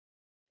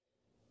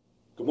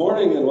Good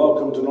morning and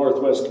welcome to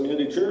Northwest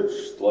Community Church.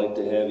 I'd like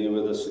to have you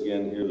with us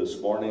again here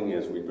this morning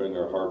as we bring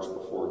our hearts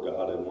before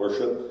God in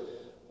worship.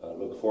 I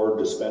look forward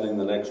to spending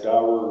the next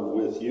hour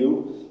with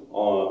you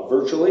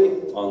virtually,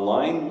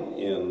 online,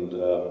 and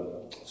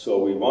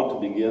so we want to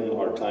begin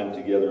our time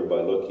together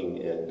by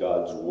looking at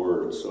God's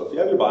Word. So if you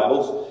have your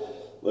Bibles,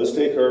 let's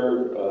take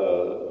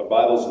our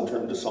Bibles and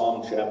turn to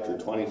Psalm chapter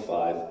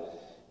 25,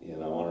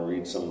 and I want to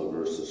read some of the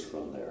verses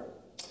from there.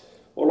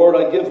 O Lord,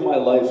 I give my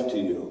life to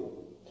you.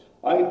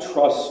 I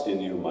trust in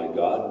you, my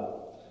God.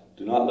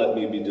 Do not let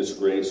me be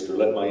disgraced, or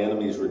let my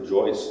enemies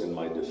rejoice in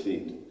my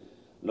defeat.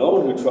 No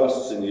one who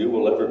trusts in you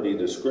will ever be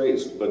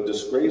disgraced, but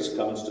disgrace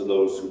comes to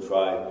those who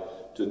try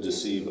to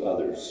deceive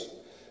others.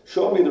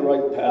 Show me the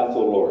right path,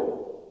 O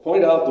Lord.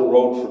 Point out the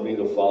road for me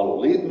to follow.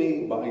 Lead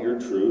me by your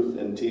truth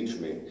and teach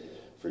me,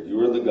 for you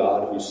are the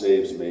God who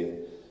saves me,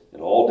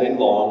 and all day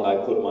long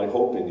I put my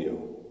hope in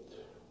you.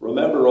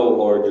 Remember, O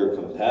Lord, your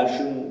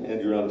compassion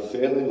and your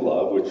unfailing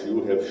love, which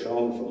you have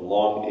shown from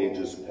long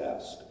ages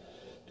past.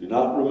 Do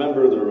not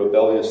remember the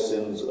rebellious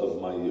sins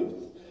of my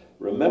youth.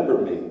 Remember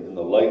me in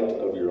the light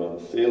of your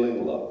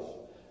unfailing love.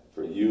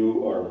 For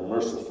you are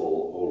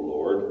merciful, O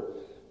Lord.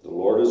 The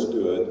Lord is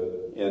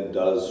good and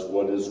does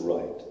what is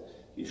right.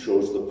 He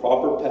shows the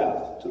proper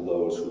path to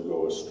those who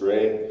go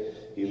astray.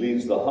 He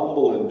leads the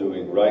humble in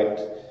doing right.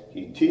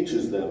 He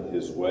teaches them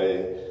his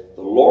way.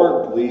 The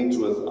Lord leads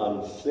with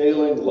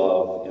unfailing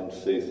love and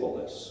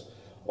faithfulness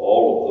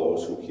all of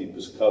those who keep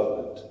his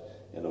covenant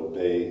and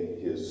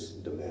obey his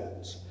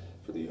demands.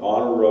 For the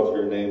honor of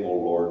your name, O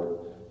Lord,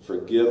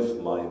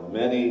 forgive my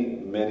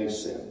many, many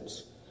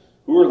sins.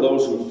 Who are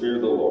those who fear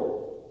the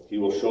Lord? He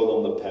will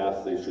show them the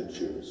path they should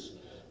choose.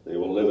 They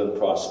will live in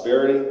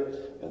prosperity,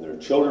 and their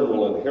children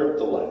will inherit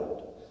the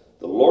land.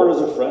 The Lord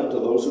is a friend to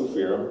those who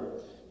fear him.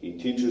 He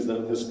teaches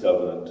them his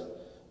covenant.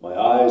 My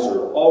eyes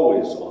are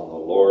always on the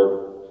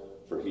Lord,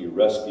 for he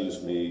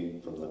rescues me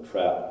from the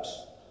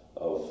traps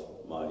of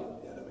my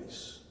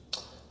enemies.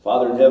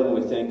 Father in heaven,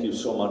 we thank you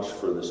so much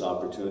for this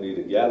opportunity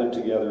to gather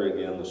together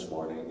again this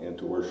morning and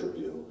to worship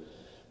you.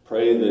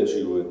 Pray that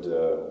you would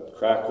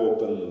crack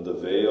open the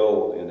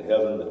veil in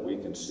heaven that we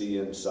can see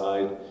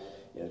inside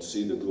and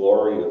see the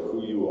glory of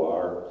who you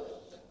are.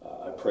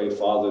 I pray,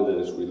 Father, that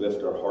as we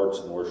lift our hearts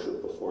in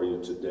worship before you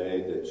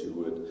today, that you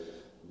would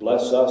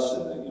bless us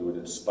and that you would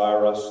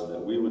inspire us and that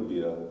we would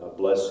be a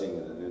blessing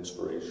and an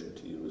inspiration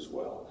to you as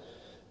well.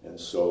 And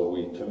so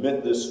we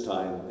commit this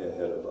time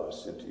ahead of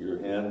us into your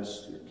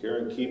hands, your care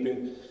and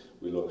keeping.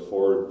 We look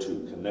forward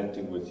to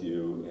connecting with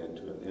you and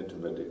to an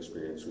intimate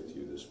experience with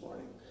you this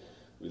morning.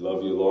 We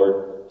love you,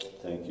 Lord.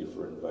 Thank you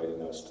for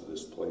inviting us to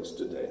this place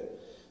today.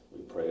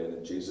 We pray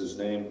in Jesus'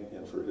 name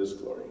and for his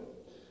glory.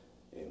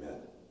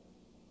 Amen.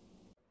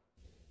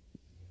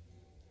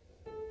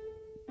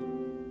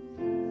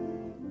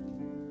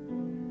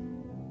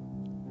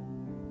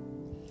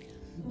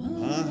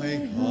 My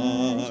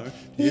heart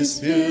is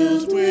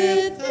filled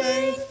with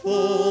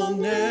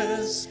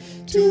thankfulness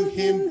to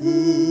him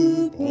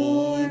who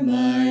bore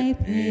my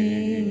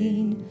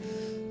pain,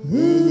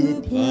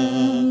 who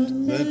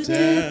plumbed the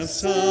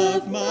depths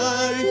of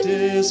my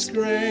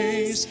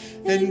disgrace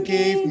and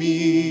gave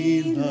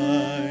me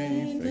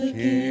life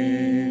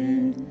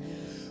again,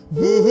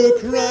 who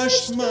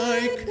crushed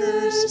my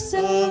curse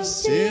of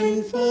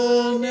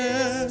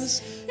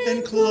sinfulness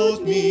and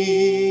clothed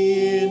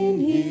me in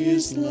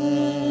his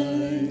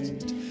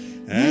light,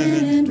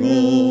 and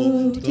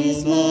wrote the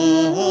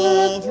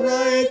law of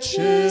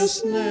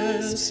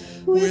righteousness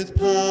with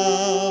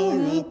power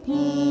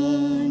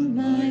upon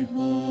my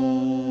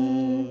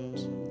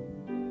heart.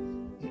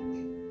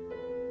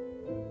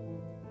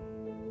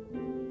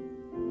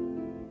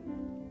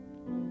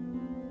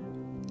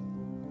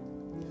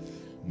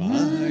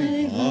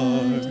 My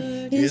heart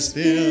is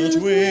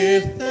filled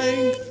with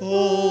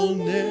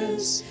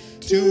thankfulness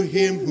to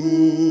him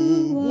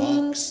who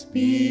walks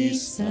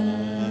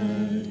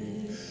beside,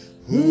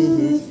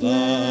 who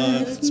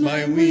floods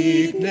my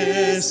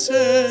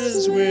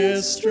weaknesses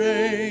with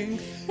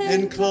strength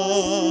and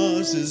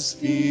causes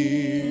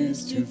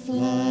fears to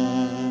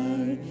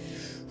fly,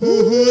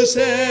 whose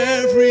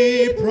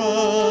every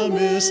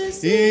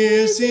promise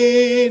is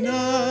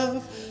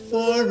enough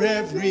for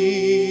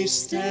every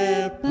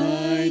step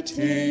I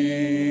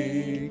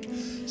take,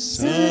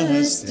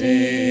 sustaining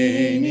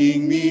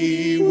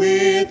me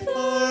with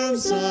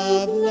arms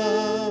of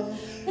love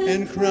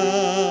and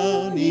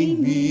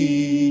crowning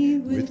me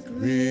with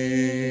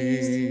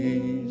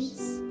grace.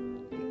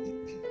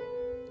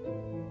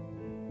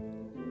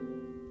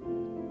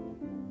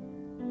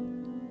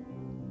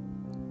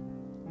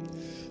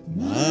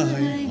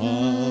 My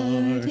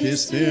heart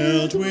is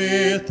filled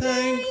with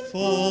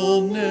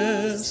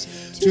thankfulness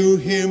to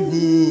him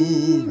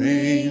who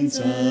reigns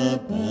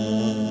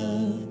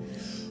above,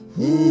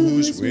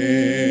 whose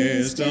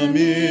wisdom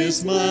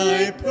is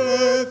my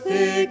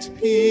perfect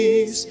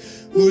peace,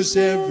 whose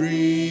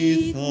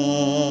every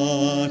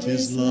thought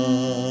is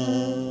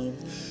love.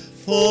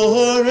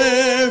 For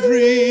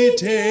every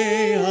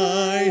day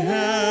I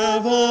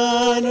have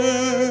on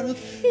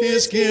earth is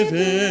is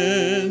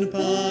given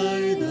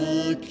by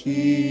the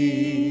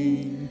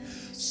King.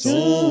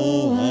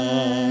 So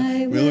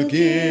I will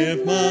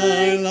give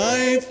my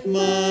life,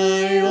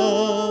 my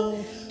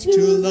all,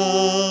 to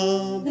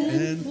love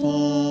and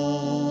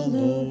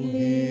follow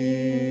him.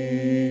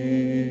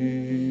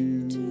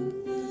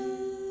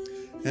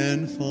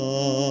 And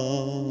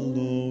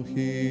follow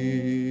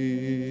him.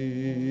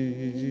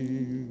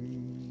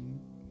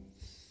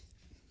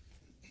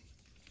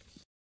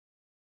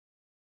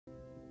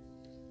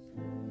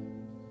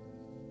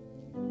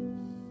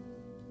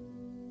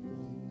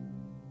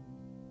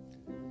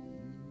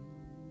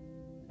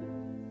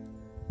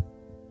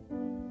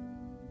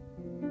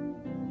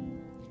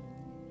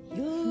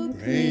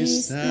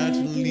 Grace that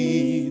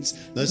leads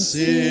the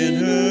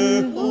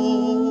sinner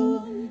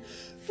home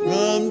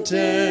from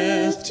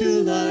death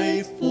to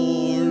life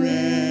forever,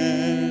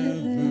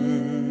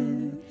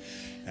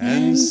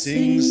 and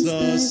sings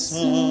the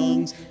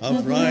songs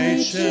of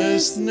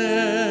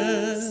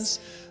righteousness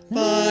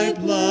by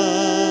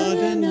blood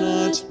and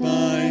not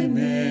by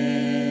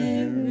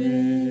merit.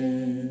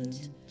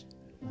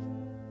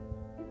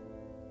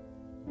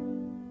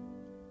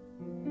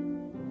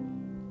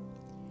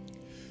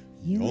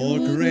 Your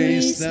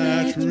grace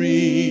that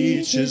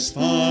reaches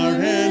far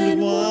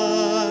and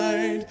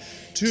wide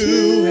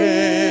to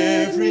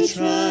every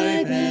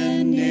tribe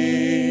and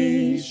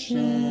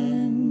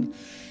nation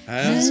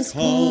has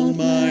called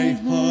my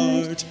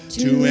heart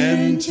to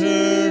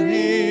enter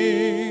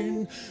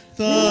in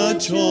the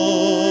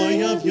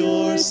joy of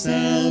your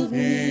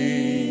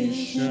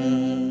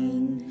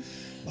salvation.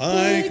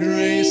 By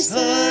grace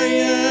I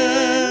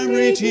am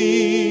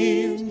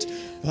redeemed,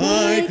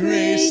 by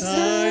grace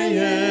I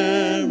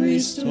am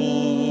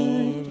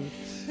restored,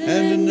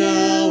 and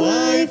now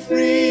I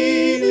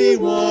freely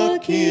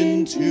walk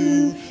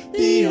into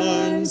the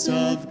arms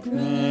of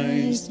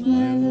Christ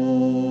my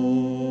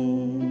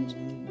Lord.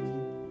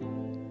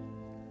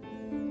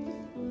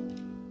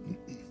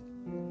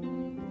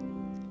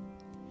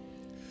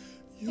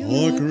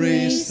 Your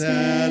grace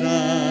that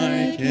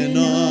I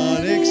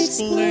cannot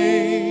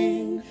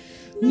explain,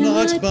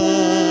 not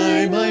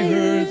by my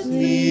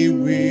earthly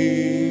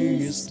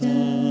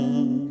wisdom,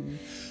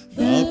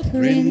 the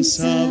Prince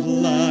of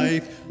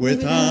Life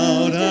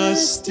without a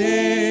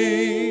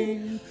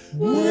stain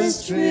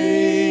was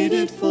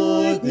traded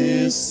for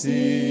this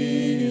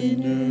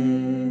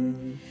sinner.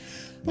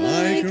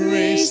 By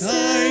grace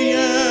I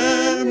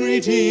am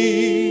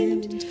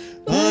redeemed,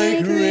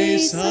 by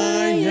grace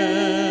I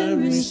am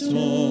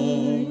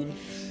restored,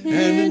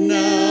 and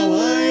now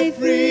I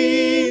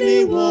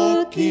freely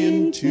walk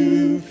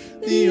into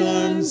the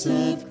arms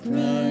of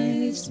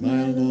Christ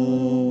my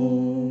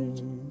Lord.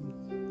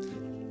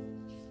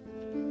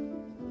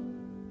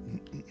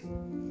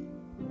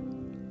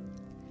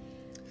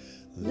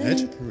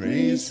 Let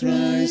praise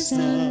rise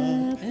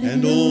up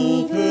and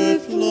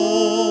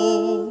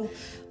overflow,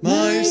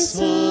 my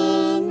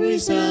song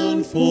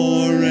resound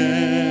forever,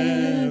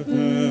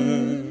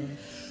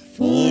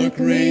 for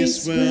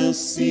grace will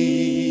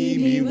see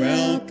me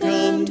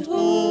welcomed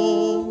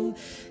home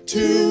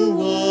to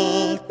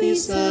walk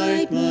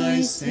beside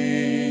my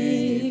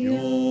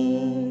Savior.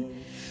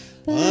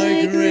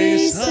 By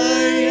grace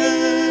I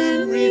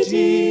am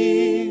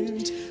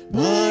redeemed,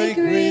 by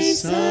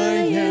grace I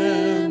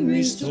am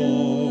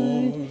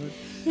restored,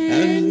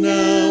 and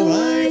now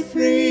I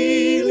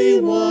freely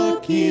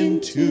walk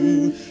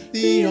into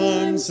the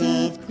arms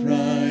of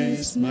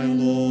Christ my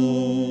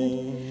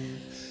Lord.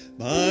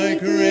 By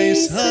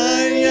grace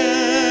I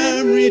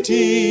am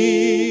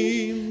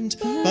redeemed,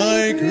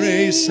 by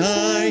grace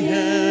I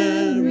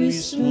am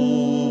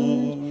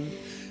restored,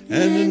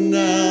 and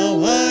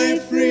now I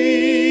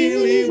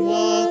freely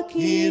walk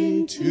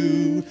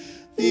into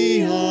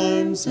the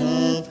arms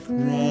of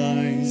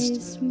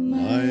Christ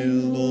my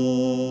Lord.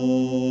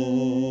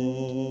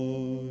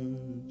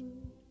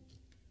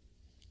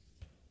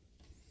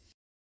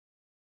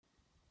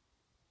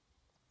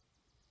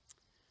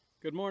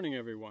 Good morning,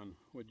 everyone.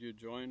 Would you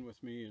join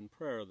with me in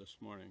prayer this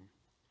morning?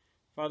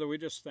 Father, we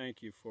just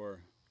thank you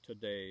for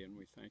today, and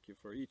we thank you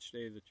for each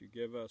day that you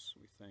give us.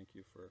 We thank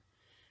you for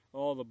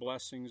all the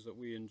blessings that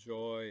we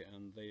enjoy,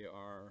 and they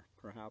are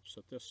perhaps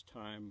at this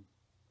time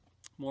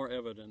more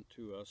evident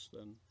to us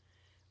than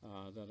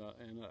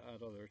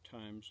at other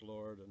times,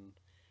 Lord. And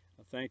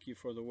thank you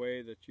for the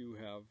way that you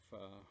have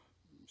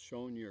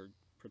shown your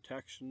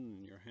protection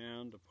and your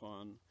hand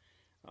upon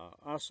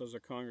us as a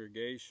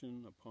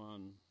congregation,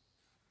 upon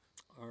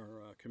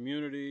our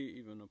community,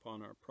 even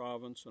upon our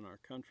province and our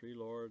country,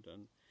 Lord,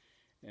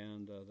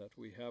 and that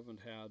we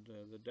haven't had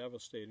the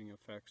devastating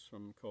effects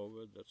from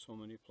COVID that so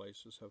many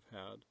places have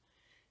had.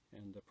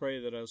 And pray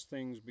that as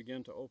things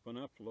begin to open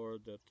up,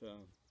 Lord, that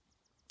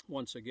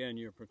once again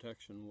your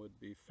protection would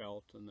be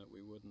felt, and that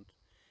we wouldn't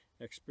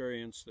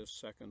experience this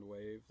second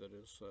wave that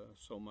is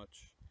so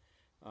much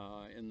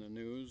in the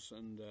news,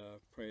 and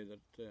pray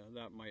that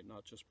that might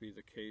not just be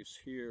the case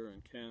here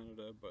in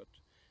Canada, but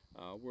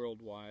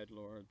worldwide,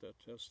 Lord,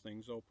 that as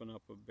things open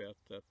up a bit,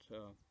 that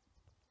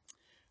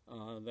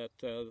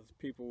that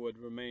people would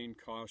remain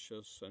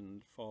cautious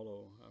and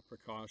follow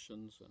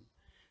precautions. And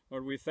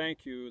Lord, we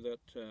thank you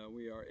that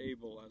we are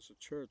able as a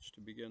church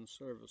to begin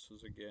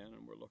services again,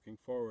 and we're looking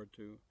forward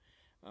to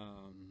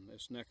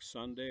this next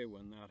Sunday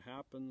when that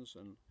happens.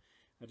 And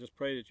I just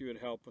pray that you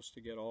would help us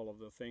to get all of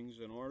the things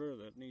in order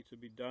that need to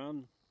be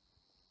done,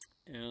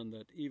 and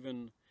that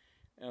even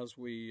as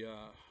we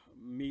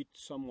meet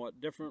somewhat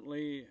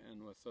differently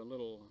and with a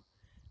little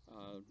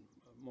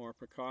more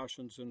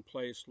precautions in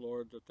place,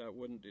 Lord, that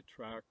wouldn't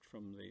detract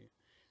from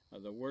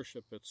the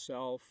worship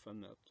itself,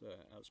 and that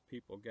as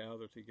people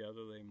gather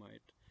together, they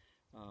might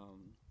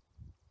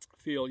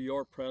feel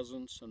your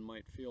presence and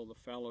might feel the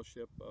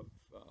fellowship of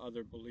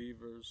other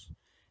believers,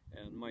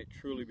 and might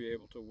truly be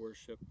able to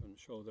worship and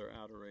show their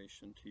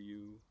adoration to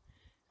you.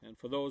 And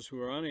for those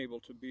who are unable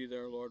to be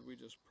there, Lord, we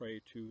just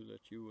pray too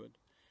that you would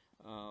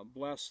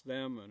bless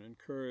them and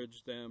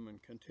encourage them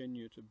and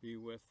continue to be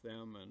with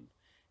them,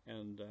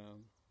 and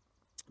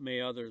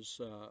may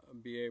others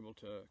be able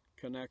to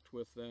connect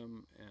with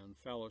them and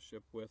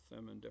fellowship with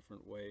them in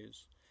different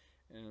ways,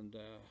 and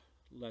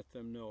let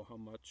them know how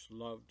much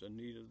loved and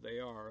needed they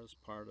are as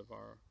part of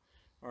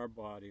our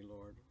body,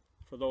 Lord.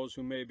 For those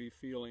who may be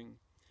feeling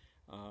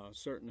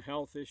certain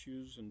health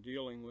issues and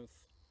dealing with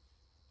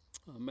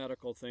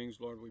medical things,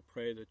 Lord, we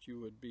pray that you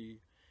would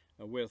be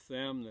with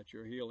them, that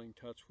your healing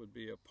touch would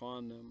be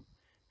upon them.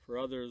 For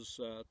others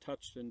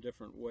touched in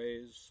different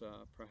ways,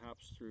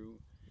 perhaps through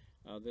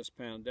this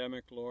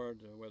pandemic, Lord,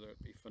 whether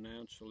it be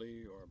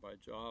financially or by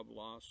job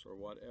loss or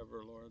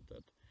whatever, Lord,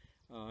 that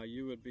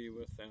you would be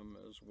with them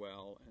as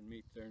well and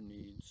meet their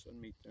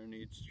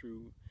needs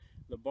through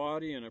the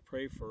body. And I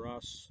pray for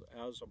us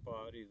as a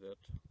body that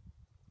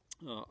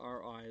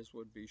our eyes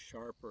would be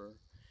sharper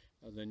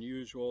than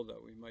usual,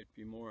 that we might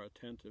be more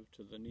attentive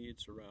to the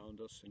needs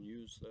around us and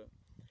use the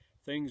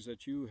things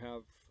that you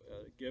have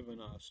given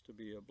us to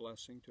be a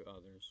blessing to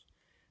others.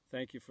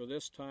 Thank you for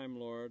this time,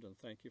 Lord, and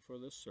thank you for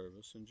this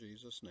service. In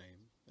Jesus'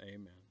 name,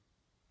 amen.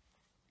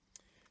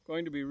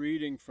 Going to be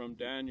reading from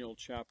Daniel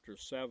chapter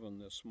 7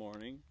 this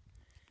morning.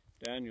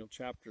 Daniel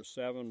chapter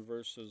 7,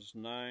 verses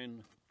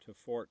 9 to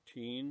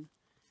 14.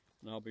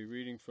 And I'll be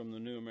reading from the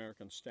New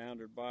American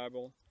Standard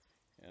Bible,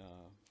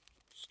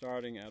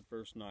 starting at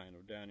verse 9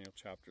 of Daniel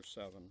chapter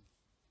 7.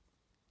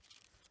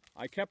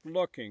 I kept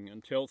looking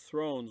until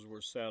thrones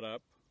were set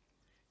up,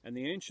 and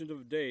the Ancient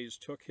of Days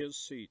took his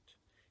seat.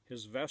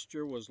 His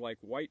vesture was like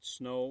white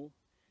snow,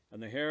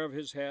 and the hair of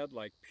his head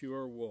like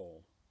pure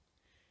wool.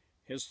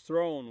 His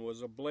throne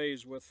was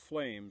ablaze with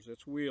flames,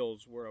 its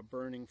wheels were a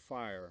burning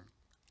fire.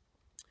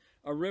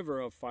 A river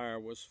of fire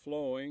was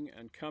flowing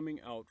and coming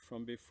out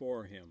from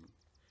before him.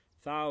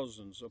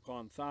 Thousands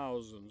upon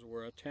thousands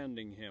were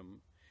attending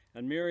him,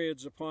 and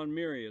myriads upon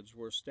myriads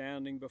were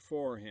standing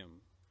before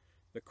him.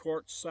 The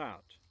court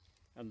sat,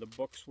 and the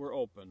books were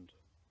opened.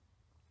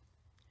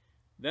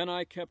 Then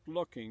I kept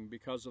looking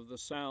because of the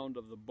sound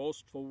of the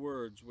boastful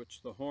words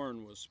which the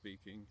horn was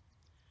speaking.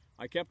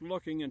 I kept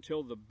looking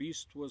until the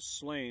beast was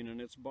slain,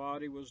 and its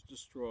body was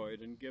destroyed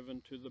and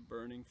given to the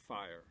burning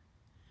fire.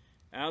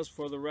 As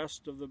for the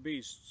rest of the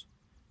beasts,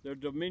 their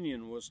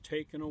dominion was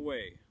taken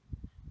away,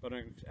 but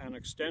an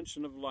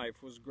extension of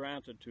life was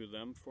granted to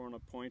them for an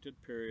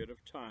appointed period of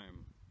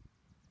time.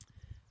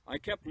 I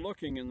kept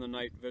looking in the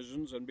night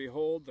visions, and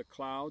behold, the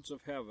clouds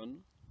of heaven,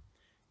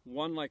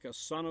 one like a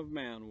son of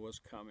man was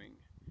coming.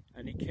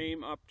 And he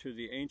came up to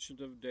the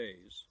Ancient of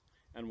Days,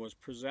 and was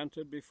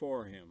presented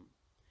before him.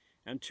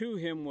 And to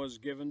him was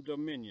given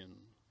dominion,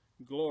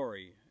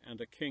 glory, and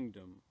a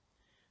kingdom,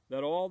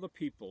 that all the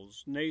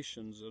peoples,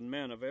 nations, and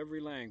men of every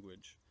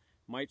language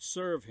might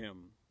serve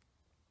him.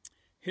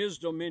 His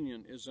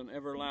dominion is an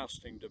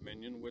everlasting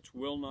dominion which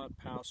will not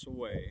pass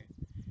away,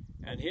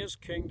 and his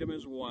kingdom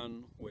is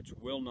one which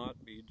will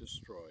not be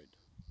destroyed.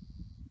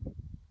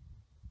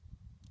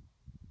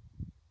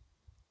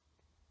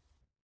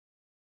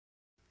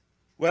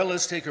 Well,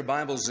 let's take our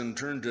Bibles and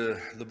turn to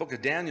the book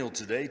of Daniel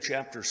today,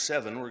 chapter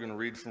 7. We're going to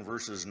read from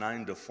verses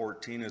 9 to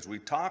 14 as we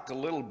talk a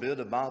little bit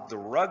about the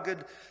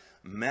rugged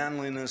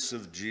manliness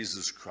of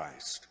Jesus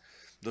Christ.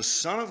 The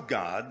Son of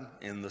God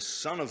and the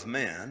Son of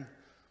Man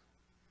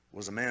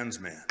was a man's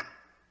man.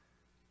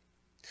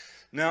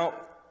 Now,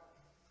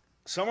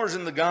 somewhere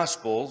in the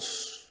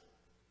Gospels,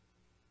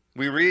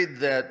 we read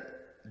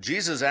that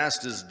Jesus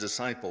asked his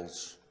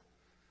disciples,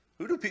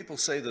 "Who do people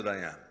say that I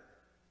am?"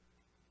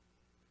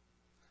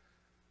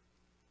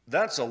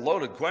 That's a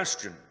loaded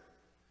question.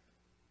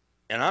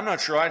 And I'm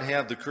not sure I'd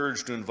have the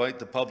courage to invite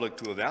the public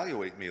to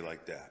evaluate me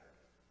like that.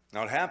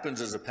 Now, it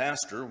happens as a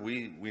pastor.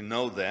 We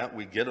know that.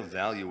 We get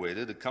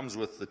evaluated. It comes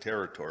with the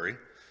territory.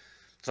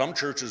 Some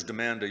churches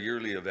demand a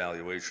yearly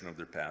evaluation of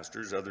their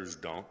pastors. Others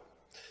don't.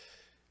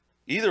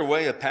 Either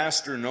way, a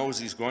pastor knows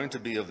he's going to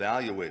be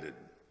evaluated.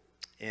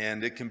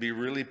 And it can be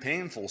really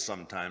painful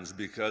sometimes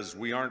because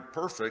we aren't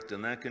perfect,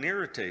 and that can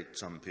irritate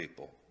some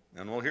people.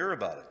 And we'll hear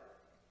about it.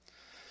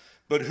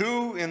 But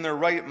who in their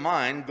right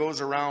mind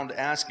goes around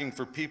asking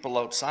for people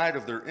outside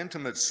of their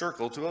intimate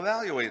circle to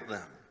evaluate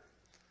them?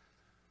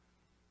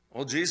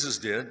 Well, Jesus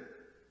did.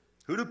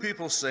 Who do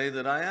people say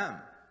that I am?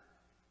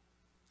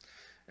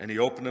 And he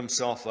opened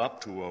himself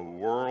up to a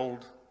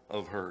world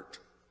of hurt.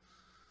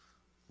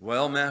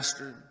 Well,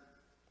 Master,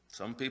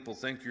 some people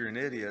think you're an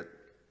idiot.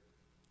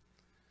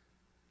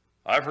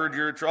 I've heard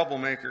you're a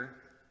troublemaker.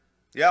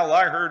 Yeah, well,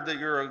 I heard that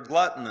you're a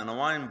glutton and a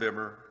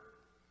wine-bibber.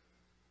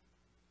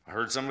 I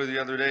heard somebody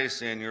the other day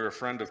saying you're a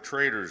friend of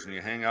traitors and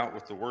you hang out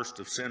with the worst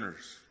of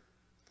sinners.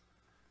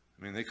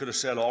 I mean, they could have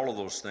said all of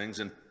those things,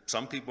 and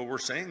some people were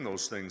saying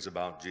those things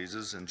about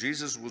Jesus, and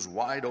Jesus was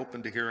wide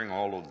open to hearing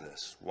all of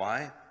this.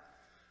 Why?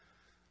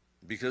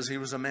 Because he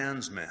was a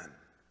man's man.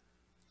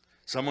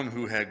 Someone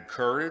who had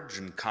courage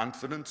and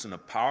confidence and a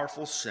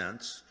powerful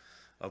sense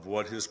of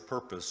what his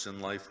purpose in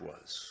life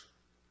was,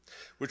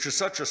 which is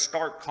such a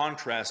stark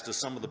contrast to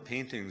some of the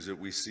paintings that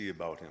we see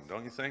about him,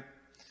 don't you think?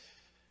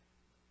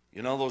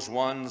 You know, those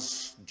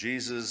ones,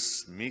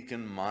 Jesus, meek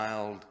and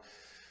mild,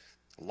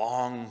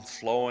 long,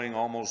 flowing,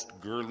 almost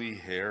girly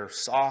hair,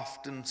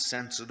 soft and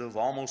sensitive,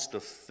 almost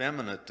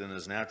effeminate in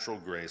his natural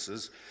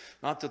graces.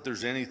 Not that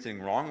there's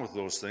anything wrong with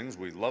those things.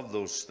 We love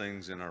those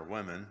things in our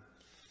women.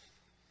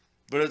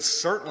 But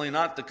it's certainly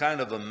not the kind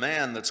of a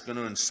man that's going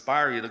to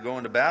inspire you to go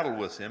into battle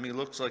with him. He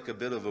looks like a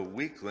bit of a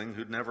weakling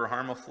who'd never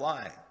harm a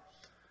fly.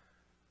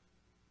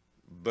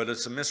 But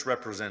it's a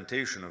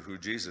misrepresentation of who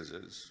Jesus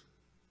is.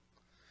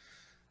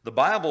 The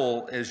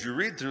Bible, as you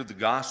read through the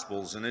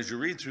Gospels and as you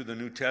read through the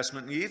New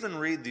Testament, and you even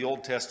read the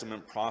Old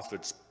Testament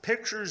prophets,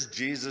 pictures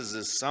Jesus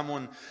as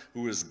someone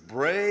who is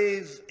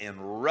brave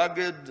and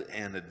rugged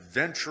and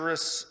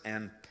adventurous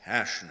and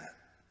passionate.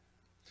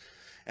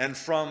 And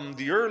from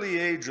the early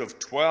age of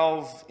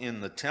 12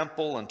 in the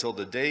temple until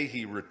the day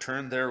he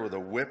returned there with a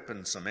whip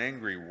and some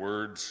angry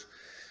words,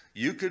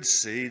 you could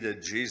see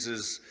that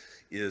Jesus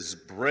is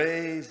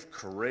brave,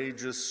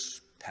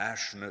 courageous,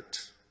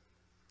 passionate,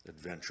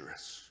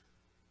 adventurous.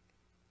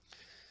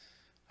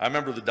 I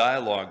remember the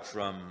dialogue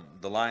from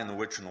The Lion, the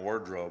Witch, and the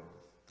Wardrobe.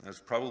 It was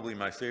probably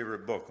my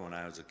favorite book when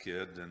I was a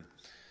kid. And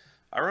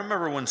I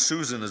remember when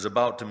Susan is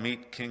about to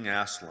meet King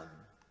Aslan,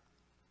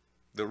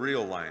 the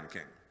real Lion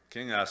King,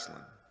 King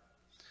Aslan.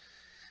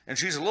 And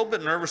she's a little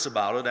bit nervous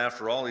about it.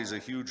 After all, he's a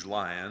huge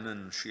lion.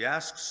 And she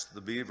asks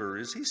the beaver,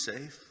 is he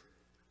safe?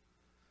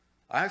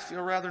 I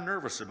feel rather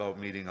nervous about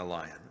meeting a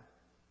lion.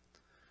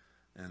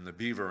 And the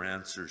beaver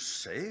answers,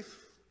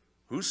 safe?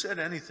 Who said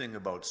anything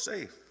about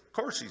safe? Of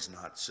course he's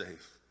not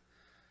safe.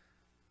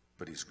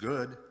 But he's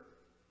good,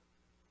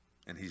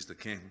 and he's the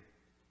king.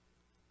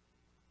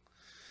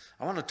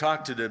 I want to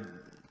talk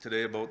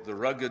today about the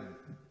rugged,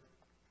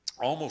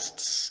 almost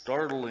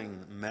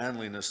startling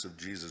manliness of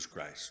Jesus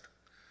Christ.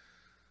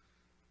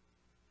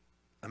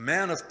 A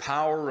man of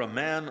power, a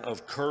man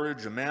of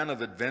courage, a man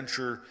of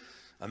adventure,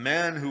 a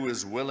man who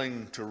is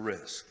willing to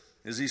risk.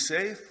 Is he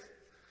safe?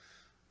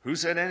 Who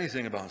said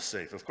anything about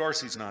safe? Of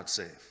course he's not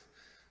safe,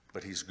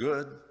 but he's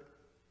good,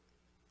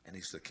 and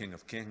he's the King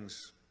of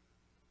Kings.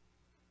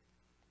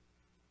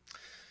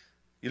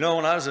 You know,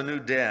 when I was a new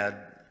dad,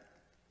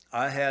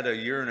 I had a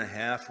year and a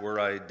half where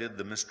I did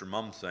the Mr.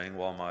 Mom thing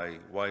while my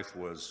wife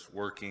was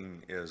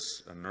working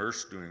as a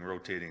nurse doing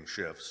rotating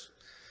shifts.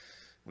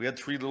 We had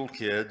 3 little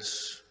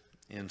kids,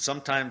 and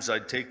sometimes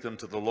I'd take them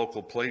to the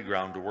local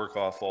playground to work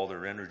off all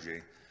their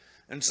energy.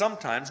 And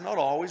sometimes, not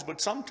always,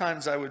 but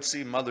sometimes I would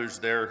see mothers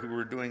there who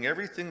were doing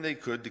everything they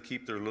could to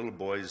keep their little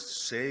boys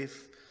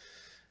safe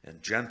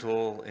and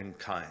gentle and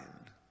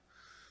kind.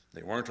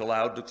 They weren't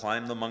allowed to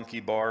climb the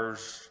monkey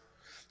bars.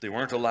 They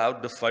weren't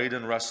allowed to fight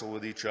and wrestle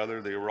with each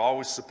other. They were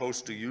always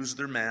supposed to use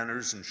their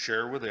manners and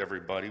share with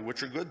everybody,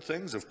 which are good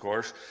things, of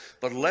course.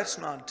 But let's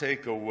not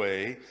take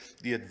away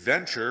the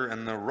adventure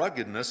and the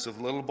ruggedness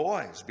of little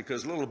boys,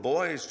 because little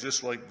boys,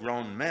 just like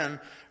grown men,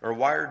 are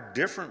wired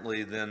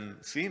differently than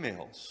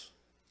females.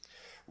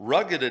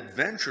 Rugged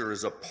adventure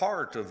is a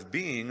part of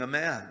being a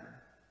man.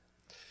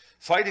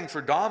 Fighting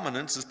for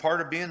dominance is part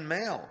of being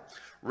male.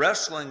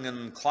 Wrestling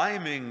and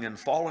climbing and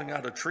falling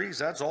out of trees,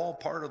 that's all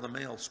part of the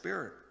male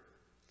spirit.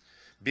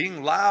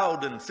 Being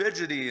loud and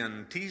fidgety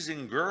and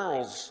teasing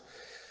girls,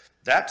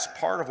 that's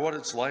part of what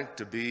it's like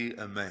to be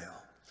a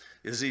male.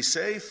 Is he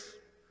safe?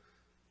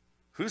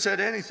 Who said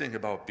anything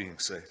about being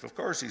safe? Of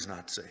course he's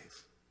not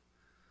safe.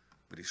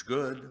 But he's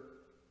good,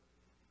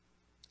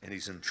 and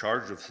he's in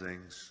charge of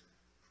things.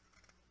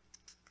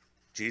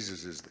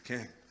 Jesus is the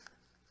king.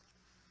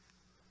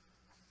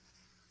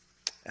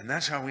 And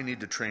that's how we need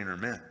to train our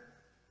men.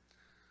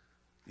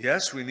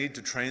 Yes, we need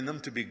to train them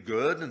to be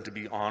good and to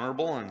be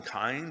honorable and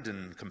kind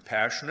and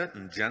compassionate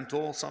and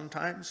gentle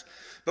sometimes.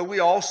 But we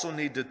also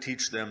need to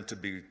teach them to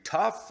be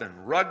tough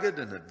and rugged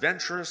and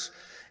adventurous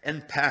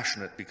and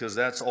passionate, because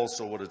that's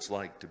also what it's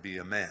like to be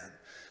a man.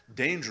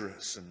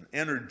 Dangerous and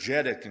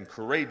energetic and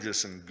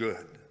courageous and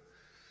good,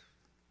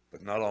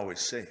 but not always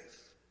safe.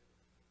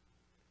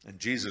 And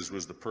Jesus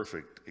was the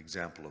perfect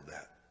example of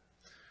that.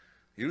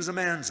 He was a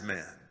man's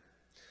man.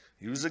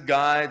 He was a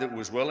guy that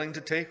was willing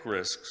to take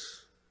risks,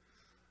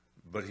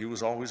 but he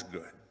was always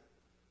good.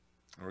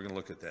 And we're going to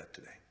look at that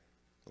today.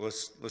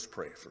 Let's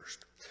pray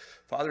first.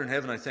 Father in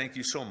heaven, I thank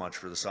you so much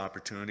for this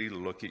opportunity to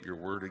look at your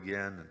word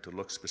again and to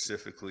look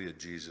specifically at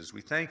Jesus.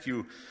 We thank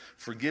you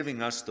for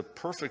giving us the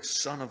perfect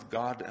Son of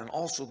God and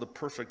also the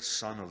perfect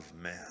Son of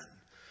man.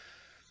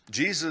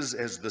 Jesus,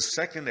 as the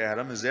second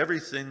Adam, is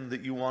everything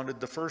that you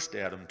wanted the first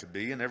Adam to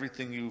be and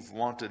everything you've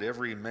wanted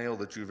every male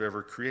that you've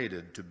ever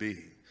created to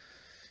be.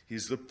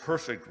 He's the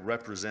perfect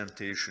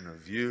representation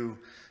of you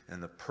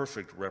and the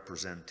perfect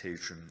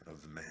representation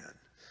of man.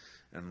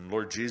 And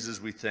Lord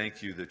Jesus, we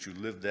thank you that you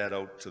lived that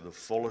out to the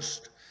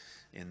fullest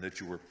and that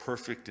you were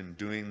perfect in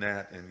doing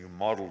that and you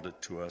modeled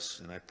it to us.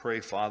 And I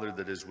pray, Father,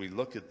 that as we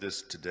look at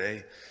this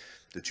today,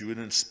 that you would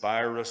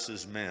inspire us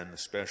as men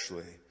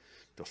especially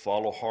to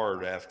follow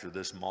hard after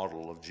this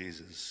model of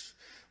Jesus,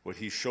 what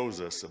he shows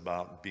us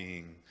about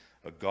being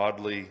a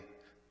godly,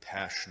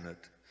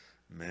 passionate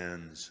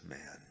man's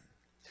man.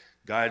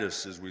 Guide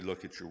us as we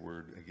look at your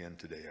word again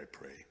today, I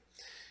pray.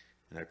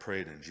 And I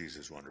pray it in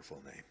Jesus'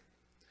 wonderful name.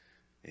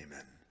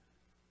 Amen.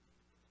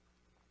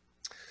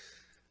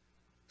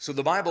 So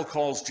the Bible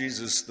calls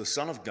Jesus the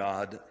Son of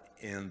God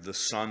and the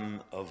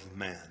Son of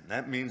Man.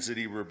 That means that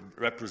he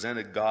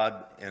represented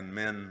God and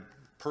men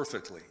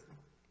perfectly.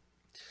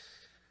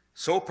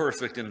 So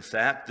perfect, in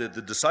fact, that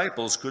the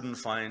disciples couldn't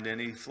find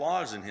any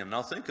flaws in him.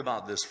 Now think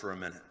about this for a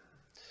minute.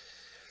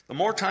 The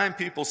more time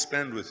people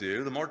spend with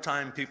you, the more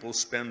time people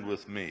spend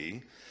with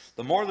me,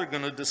 the more they're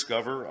going to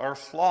discover our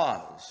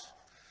flaws.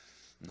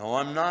 No,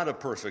 I'm not a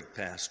perfect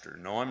pastor.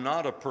 No, I'm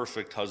not a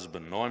perfect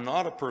husband. No, I'm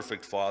not a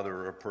perfect father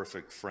or a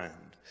perfect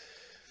friend.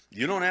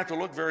 You don't have to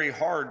look very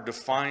hard to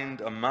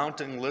find a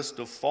mounting list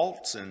of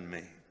faults in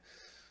me.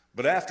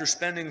 But after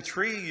spending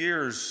 3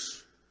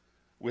 years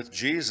with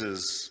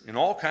Jesus in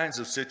all kinds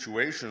of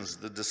situations,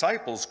 the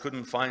disciples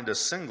couldn't find a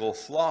single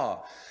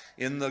flaw.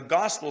 In the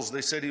Gospels, they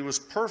said he was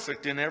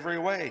perfect in every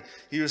way.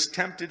 He was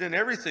tempted in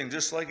everything,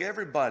 just like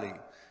everybody,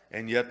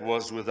 and yet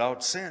was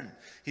without sin.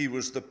 He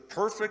was the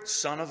perfect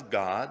Son of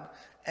God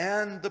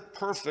and the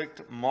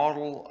perfect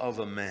model of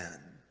a man.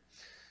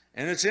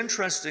 And it's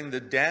interesting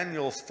that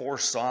Daniel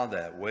foresaw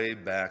that way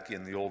back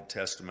in the Old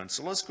Testament.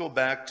 So let's go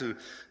back to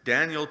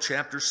Daniel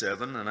chapter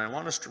 7, and I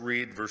want us to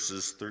read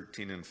verses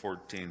 13 and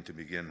 14 to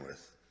begin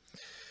with.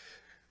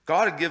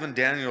 God had given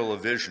Daniel a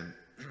vision.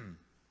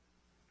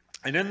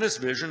 And in this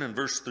vision, in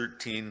verse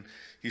 13,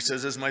 he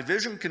says, "As my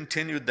vision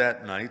continued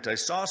that night, I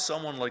saw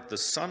someone like the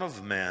Son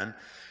of Man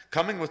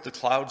coming with the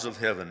clouds of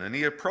heaven, and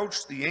he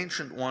approached the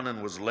Ancient One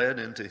and was led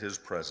into his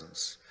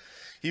presence.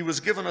 He was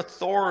given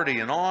authority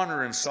and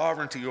honor and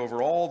sovereignty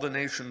over all the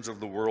nations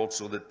of the world,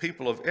 so that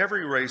people of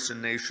every race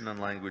and nation and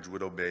language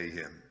would obey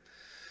him.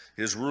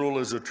 His rule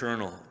is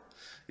eternal.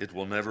 It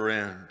will never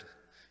end.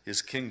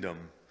 His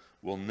kingdom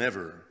will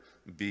never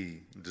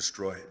be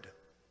destroyed."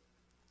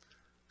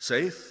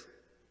 Safe?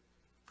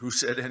 Who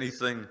said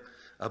anything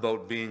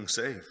about being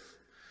safe?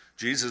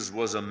 Jesus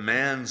was a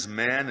man's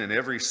man in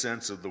every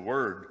sense of the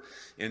word.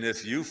 And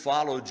if you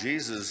follow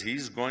Jesus,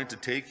 he's going to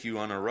take you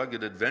on a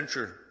rugged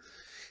adventure.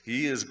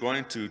 He is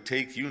going to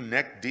take you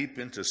neck deep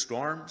into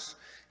storms.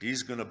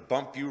 He's going to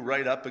bump you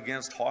right up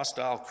against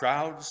hostile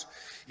crowds.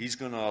 He's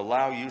going to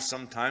allow you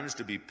sometimes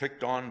to be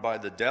picked on by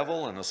the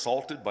devil and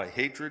assaulted by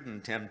hatred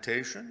and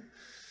temptation.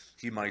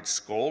 He might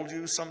scold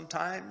you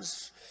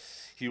sometimes.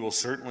 He will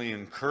certainly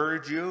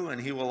encourage you,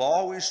 and he will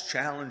always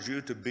challenge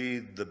you to be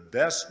the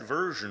best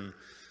version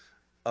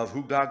of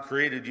who God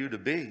created you to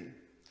be,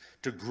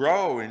 to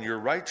grow in your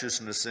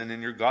righteousness and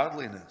in your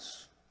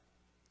godliness.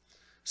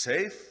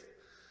 Safe?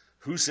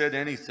 Who said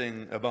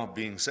anything about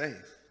being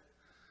safe?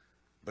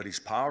 But he's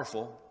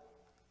powerful,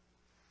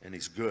 and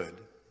he's good,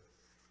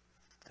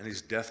 and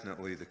he's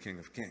definitely the King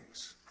of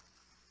Kings.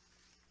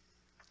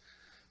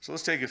 So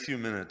let's take a few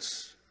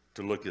minutes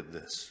to look at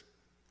this.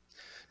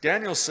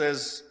 Daniel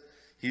says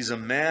he's a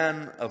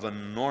man of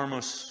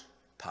enormous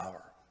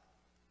power.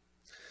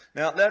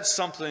 Now, that's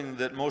something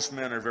that most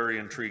men are very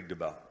intrigued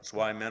about. It's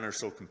why men are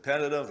so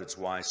competitive. It's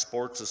why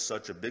sports is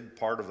such a big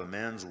part of a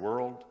man's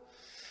world.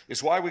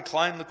 It's why we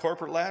climb the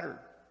corporate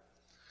ladder.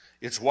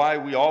 It's why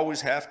we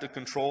always have to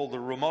control the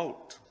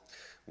remote.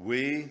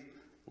 We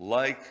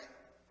like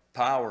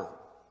power.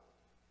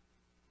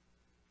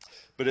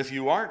 But if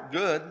you aren't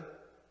good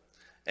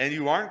and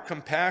you aren't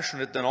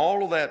compassionate, then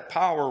all of that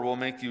power will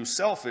make you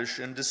selfish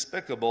and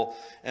despicable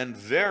and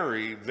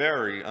very,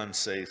 very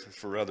unsafe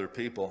for other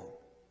people.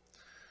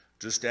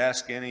 Just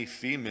ask any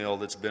female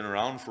that's been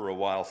around for a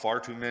while. Far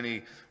too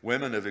many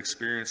women have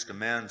experienced a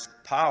man's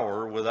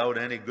power without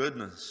any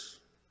goodness.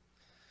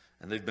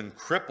 And they've been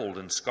crippled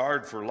and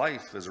scarred for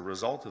life as a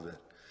result of it,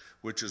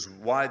 which is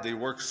why they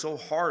work so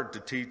hard to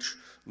teach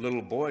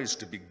little boys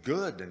to be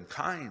good and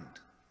kind.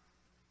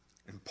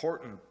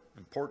 Important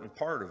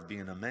part of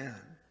being a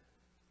man.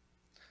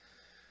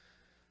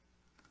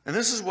 And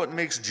this is what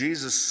makes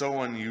Jesus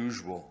so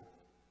unusual.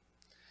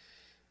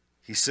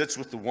 He sits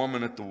with the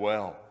woman at the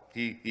well.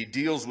 He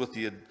deals with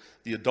the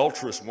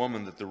adulterous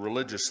woman that the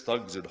religious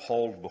thugs had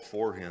hauled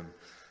before him.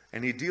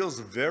 And he deals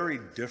very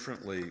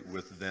differently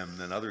with them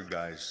than other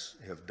guys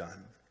have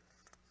done.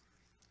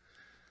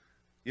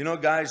 You know,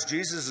 guys,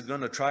 Jesus is going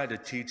to try to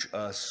teach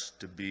us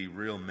to be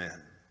real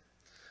men.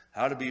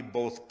 How to be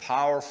both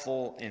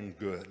powerful and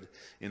good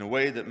in a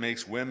way that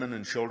makes women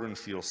and children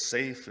feel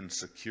safe and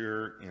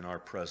secure in our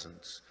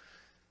presence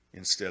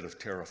instead of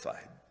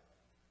terrified.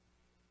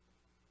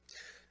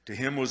 To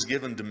him was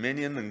given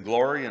dominion and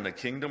glory and a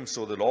kingdom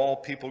so that all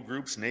people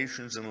groups,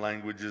 nations, and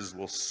languages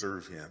will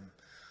serve him.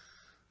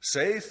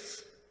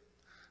 Safe?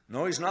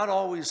 No, he's not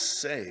always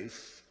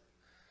safe.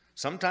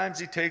 Sometimes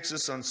he takes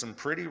us on some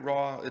pretty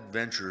raw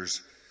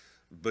adventures,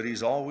 but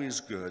he's always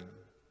good.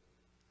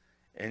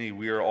 And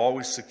we are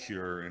always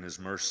secure in his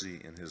mercy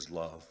and his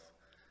love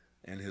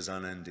and his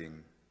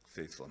unending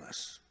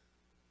faithfulness.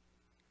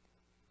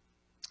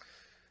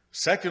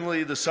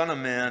 Secondly, the Son of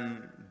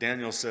Man,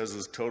 Daniel says,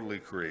 was totally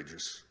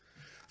courageous.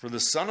 For the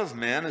Son of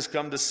Man has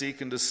come to seek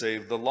and to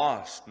save the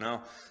lost.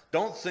 Now,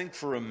 don't think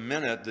for a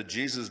minute that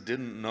Jesus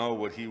didn't know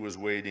what he was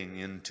wading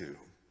into.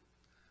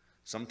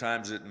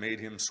 Sometimes it made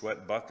him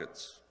sweat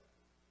buckets.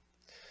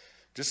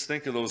 Just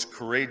think of those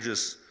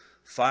courageous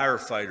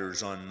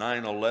firefighters on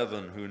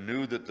 9/11 who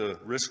knew that the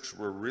risks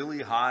were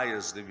really high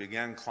as they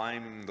began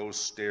climbing those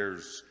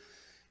stairs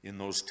in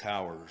those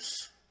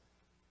towers.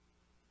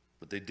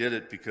 But they did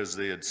it because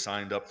they had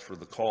signed up for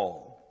the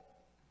call.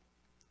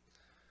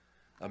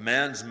 A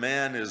man's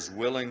man is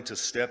willing to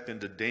step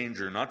into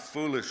danger, not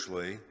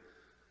foolishly,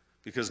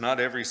 because not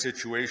every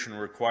situation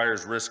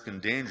requires risk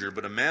and danger,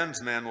 but a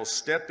man's man will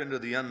step into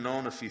the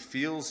unknown if he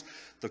feels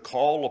the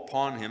call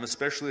upon him,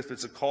 especially if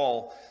it's a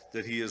call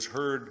that he has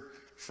heard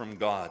from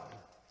God.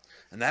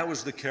 And that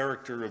was the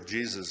character of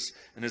Jesus,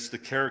 and it's the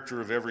character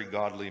of every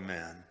godly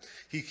man.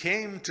 He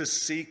came to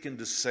seek and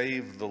to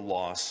save the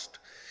lost.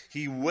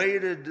 He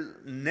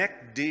waded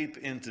neck deep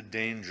into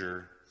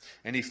danger,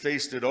 and he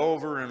faced it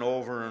over and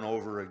over and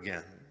over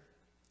again.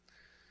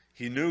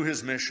 He knew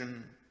his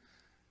mission,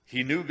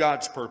 he knew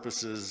God's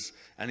purposes,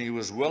 and he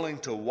was willing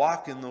to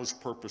walk in those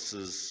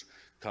purposes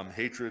come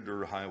hatred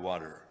or high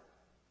water.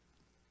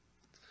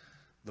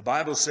 The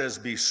Bible says,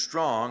 "Be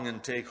strong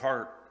and take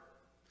heart.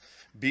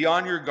 Be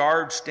on your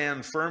guard,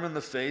 stand firm in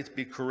the faith,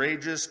 be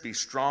courageous, be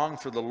strong,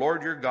 for the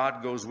Lord your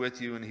God goes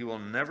with you, and he will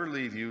never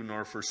leave you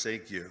nor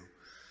forsake you."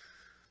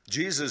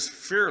 Jesus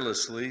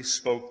fearlessly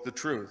spoke the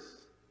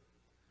truth.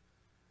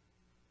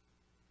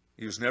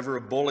 He was never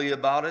a bully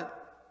about it.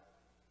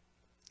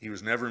 He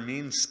was never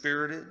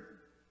mean-spirited.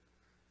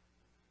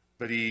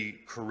 But he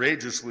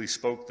courageously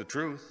spoke the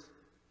truth.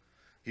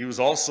 He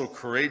was also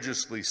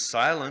courageously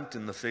silent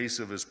in the face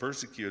of his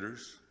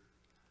persecutors.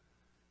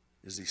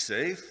 Is he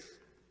safe?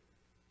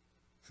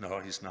 No,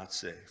 he's not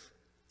safe.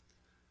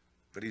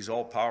 But he's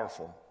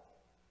all-powerful,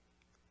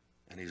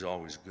 and he's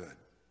always good.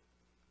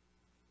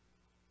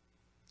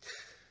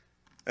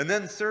 And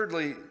then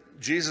thirdly,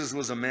 Jesus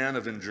was a man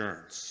of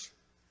endurance.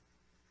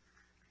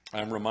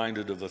 I'm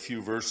reminded of a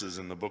few verses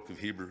in the book of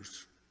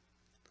Hebrews.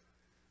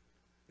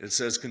 It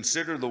says,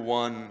 "Consider the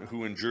one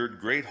who endured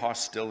great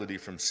hostility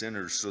from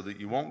sinners, so that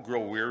you won't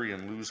grow weary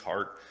and lose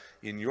heart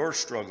in your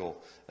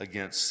struggle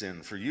against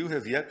sin, for you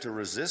have yet to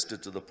resist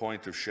it to the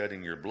point of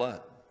shedding your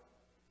blood."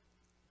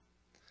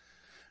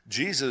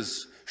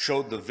 Jesus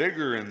showed the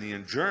vigor and the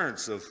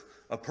endurance of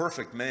a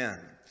perfect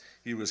man.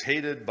 He was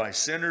hated by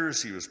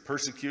sinners. He was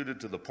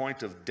persecuted to the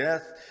point of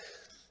death.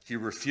 He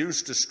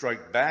refused to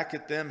strike back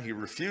at them. He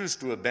refused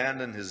to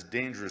abandon his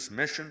dangerous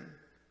mission.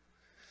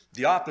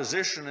 The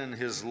opposition in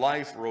his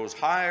life rose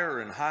higher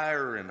and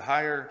higher and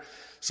higher,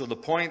 so the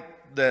point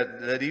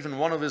that even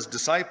one of his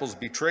disciples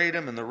betrayed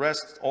him and the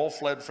rest all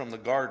fled from the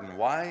garden.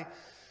 Why?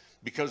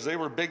 Because they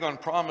were big on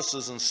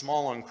promises and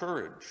small on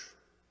courage.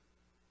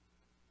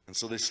 And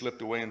so they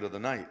slipped away into the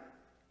night.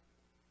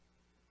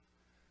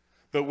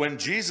 But when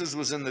Jesus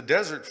was in the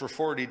desert for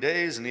 40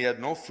 days and he had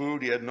no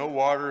food, he had no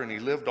water, and he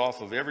lived off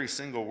of every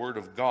single word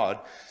of God,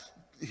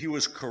 he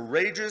was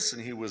courageous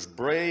and he was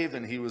brave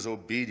and he was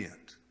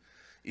obedient,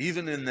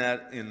 even in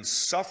that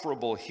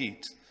insufferable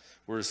heat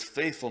where his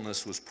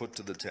faithfulness was put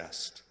to the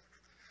test.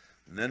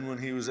 And then when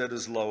he was at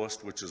his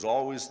lowest, which is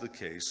always the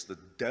case, the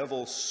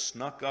devil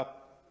snuck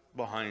up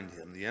behind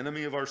him, the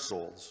enemy of our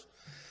souls,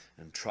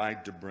 and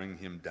tried to bring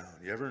him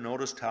down. You ever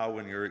noticed how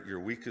when you're at your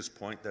weakest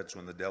point, that's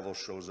when the devil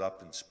shows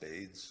up in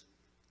spades?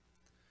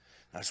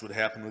 That's what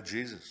happened with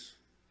Jesus.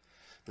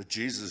 But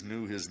Jesus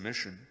knew his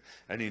mission,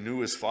 and he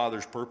knew his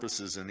Father's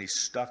purposes, and he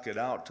stuck it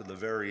out to the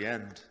very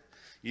end,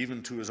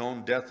 even to his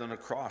own death on a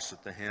cross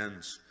at the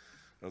hands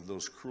of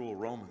those cruel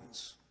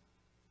Romans.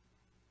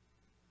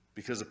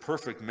 Because a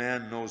perfect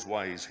man knows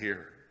why he's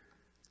here,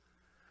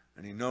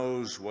 and he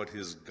knows what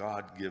his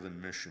God-given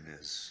mission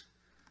is.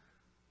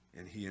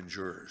 And he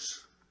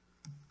endures.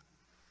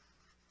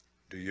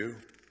 Do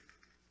you?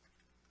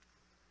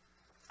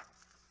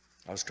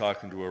 I was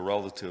talking to a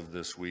relative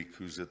this week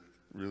who's at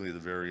really the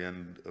very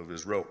end of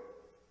his rope.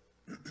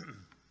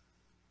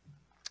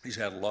 He's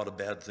had a lot of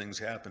bad things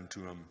happen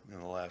to him in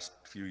the last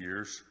few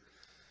years.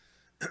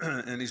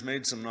 And he's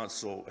made some not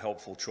so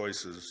helpful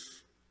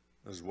choices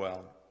as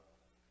well.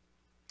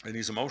 And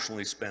he's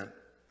emotionally spent.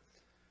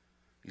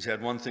 He's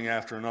had one thing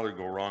after another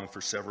go wrong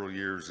for several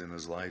years in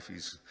his life.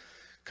 He's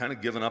kind of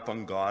given up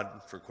on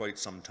God for quite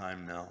some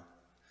time now.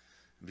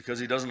 Because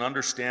he doesn't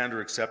understand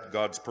or accept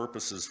God's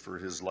purposes for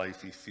his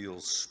life, he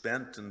feels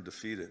spent and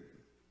defeated.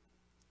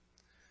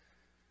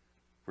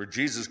 Where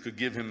Jesus could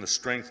give him the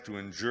strength to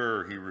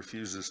endure, he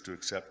refuses to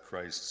accept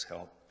Christ's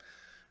help.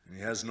 And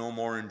he has no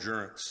more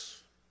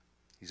endurance.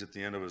 He's at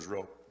the end of his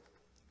rope.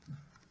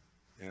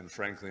 And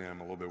frankly, I'm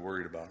a little bit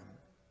worried about him.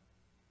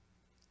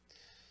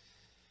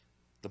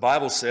 The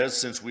Bible says,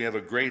 since we have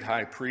a great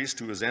high priest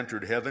who has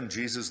entered heaven,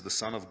 Jesus, the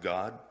Son of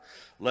God,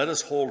 let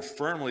us hold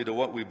firmly to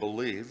what we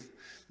believe.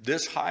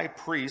 This high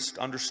priest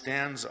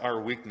understands our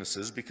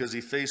weaknesses because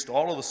he faced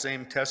all of the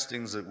same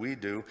testings that we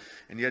do,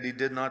 and yet he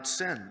did not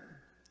sin.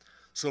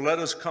 So let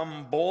us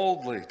come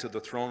boldly to the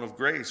throne of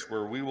grace,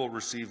 where we will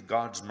receive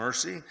God's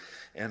mercy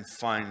and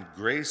find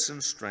grace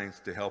and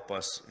strength to help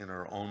us in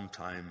our own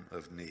time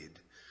of need.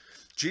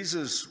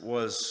 Jesus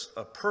was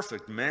a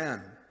perfect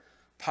man,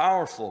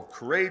 powerful,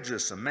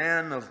 courageous, a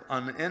man of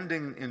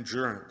unending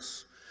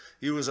endurance.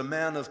 He was a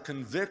man of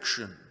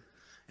conviction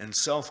and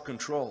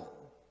self-control.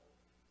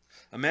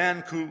 A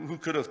man who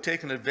could have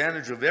taken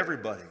advantage of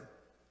everybody,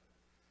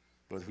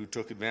 but who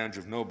took advantage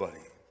of nobody.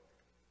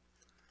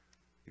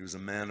 He was a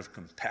man of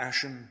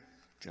compassion,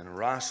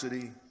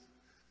 generosity,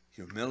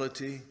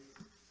 humility,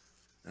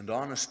 and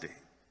honesty.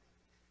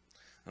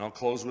 And I'll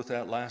close with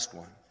that last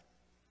one.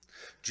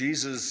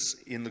 Jesus,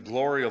 in the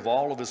glory of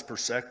all of his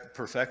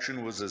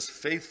perfection, was as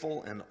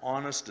faithful and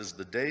honest as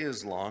the day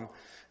is long,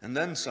 and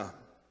then some.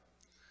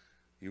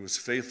 He was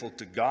faithful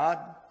to God.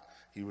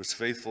 He was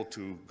faithful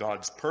to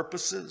God's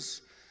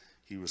purposes.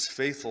 He was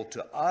faithful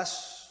to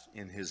us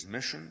in his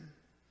mission.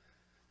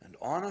 And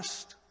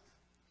honest.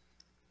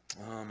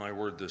 Oh, my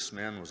word, this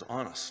man was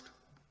honest.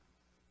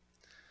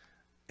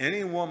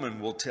 Any woman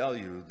will tell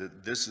you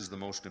that this is the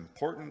most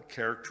important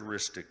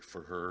characteristic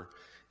for her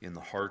in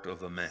the heart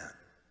of a man.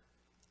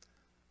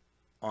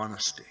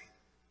 Honesty.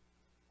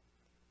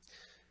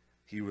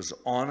 He was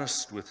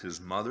honest with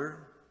his mother.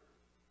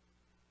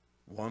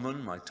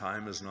 Woman, my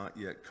time has not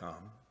yet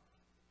come.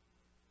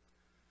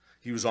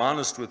 He was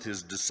honest with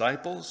his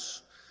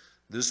disciples.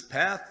 This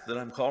path that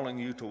I'm calling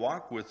you to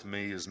walk with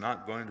me is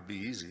not going to be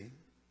easy.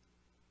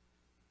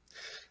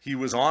 He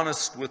was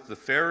honest with the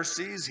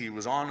Pharisees. He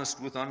was honest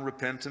with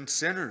unrepentant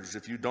sinners.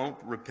 If you don't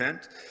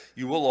repent,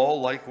 you will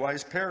all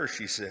likewise perish,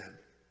 he said.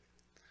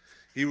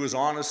 He was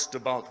honest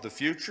about the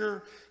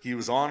future. He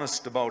was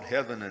honest about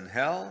heaven and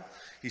hell.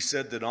 He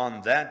said that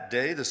on that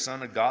day, the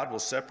Son of God will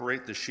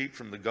separate the sheep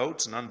from the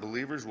goats, and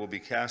unbelievers will be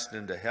cast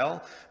into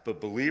hell, but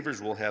believers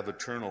will have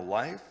eternal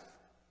life.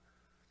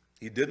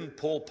 He didn't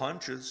pull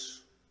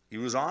punches. He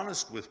was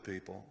honest with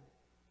people.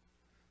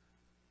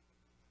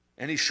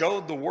 And he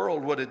showed the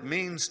world what it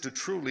means to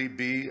truly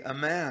be a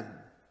man.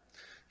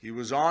 He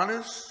was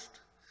honest.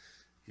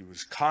 He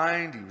was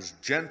kind. He was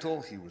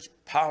gentle. He was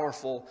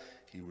powerful.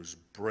 He was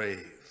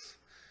brave.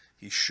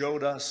 He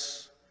showed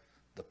us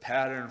the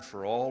pattern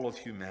for all of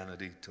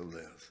humanity to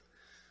live.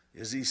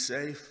 Is he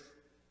safe?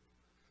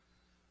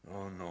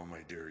 Oh no,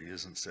 my dear, he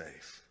isn't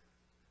safe.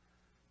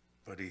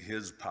 But he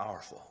is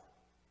powerful.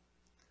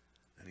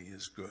 And he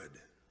is good.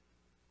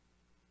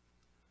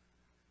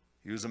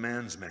 He was a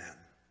man's man.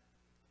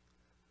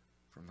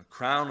 From the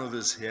crown of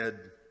his head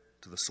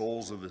to the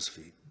soles of his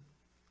feet.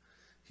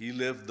 He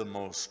lived the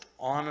most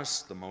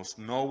honest, the most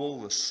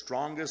noble, the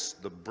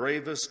strongest, the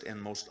bravest,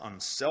 and most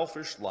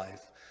unselfish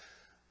life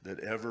that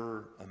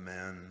ever a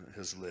man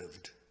has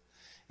lived.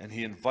 And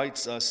he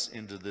invites us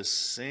into this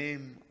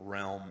same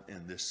realm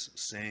and this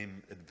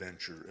same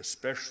adventure.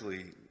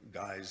 Especially,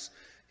 guys,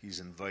 he's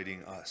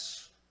inviting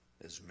us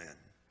as men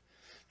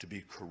to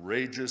be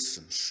courageous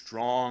and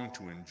strong,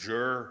 to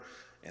endure,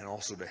 and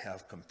also to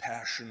have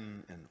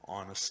compassion and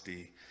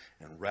honesty,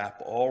 and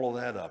wrap all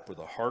of that up with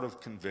a heart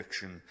of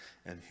conviction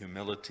and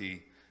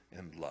humility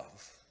and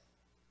love.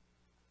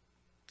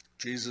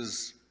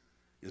 Jesus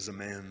is a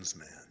man's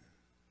man.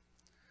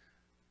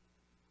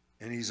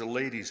 And he's a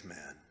ladies'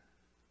 man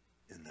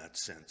in that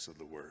sense of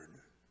the word.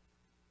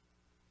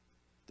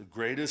 The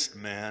greatest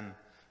man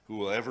who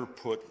will ever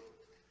put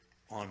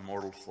on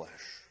mortal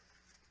flesh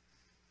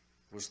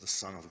was the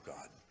Son of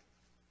God,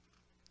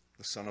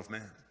 the Son of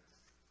Man.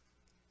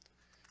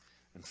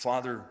 And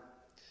Father,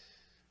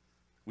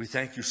 we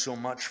thank you so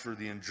much for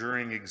the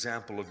enduring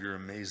example of your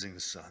amazing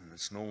Son.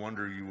 It's no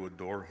wonder you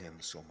adore him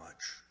so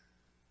much.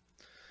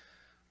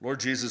 Lord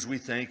Jesus, we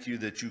thank you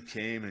that you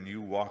came and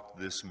you walked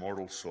this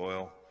mortal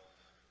soil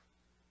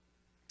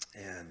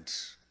and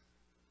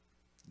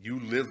you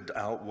lived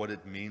out what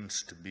it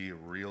means to be a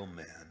real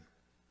man.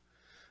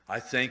 I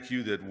thank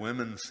you that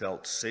women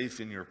felt safe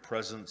in your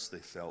presence. They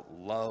felt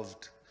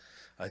loved.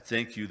 I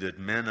thank you that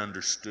men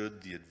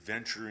understood the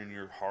adventure in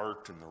your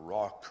heart and the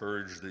raw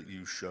courage that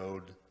you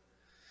showed.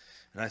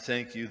 And I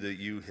thank you that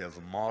you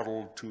have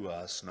modeled to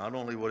us not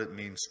only what it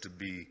means to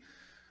be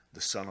the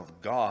Son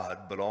of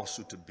God, but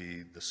also to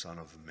be the Son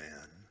of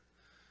Man.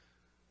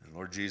 And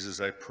Lord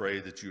Jesus, I pray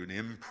that you would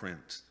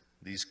imprint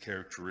these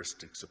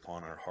characteristics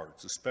upon our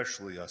hearts,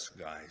 especially us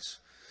guys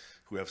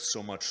who have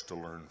so much to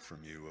learn from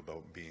you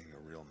about being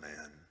a real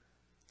man.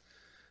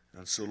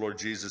 And so, Lord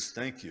Jesus,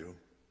 thank you.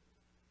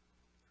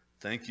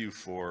 Thank you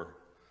for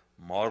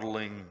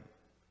modeling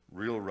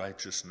real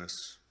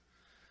righteousness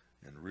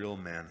and real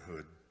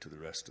manhood to the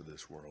rest of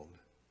this world.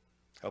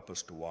 Help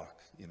us to walk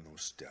in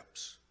those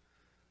steps.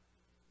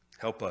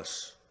 Help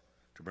us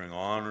to bring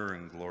honor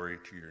and glory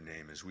to your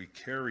name as we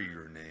carry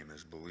your name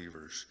as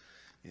believers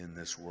in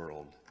this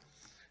world.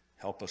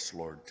 Help us,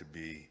 Lord, to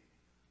be,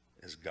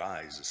 as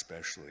guys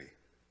especially,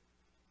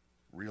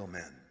 real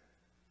men.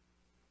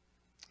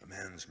 A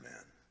man's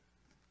man.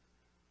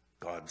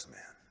 God's man.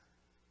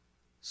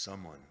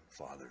 Someone,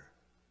 Father,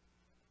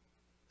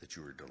 that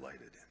you are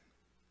delighted in.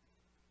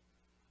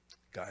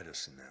 Guide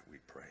us in that, we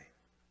pray.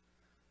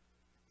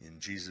 In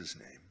Jesus'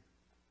 name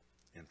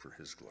and for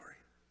his glory.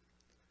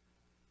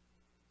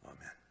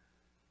 Amen.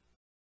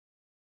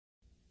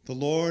 The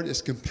Lord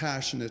is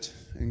compassionate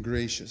and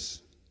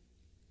gracious,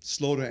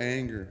 slow to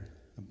anger,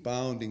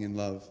 abounding in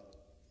love.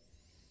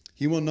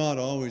 He will not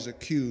always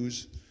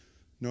accuse,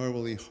 nor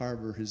will he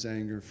harbor his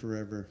anger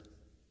forever.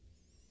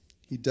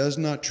 He does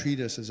not treat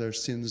us as our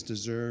sins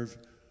deserve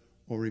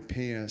or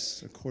repay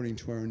us according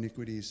to our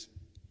iniquities.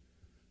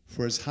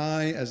 For as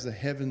high as the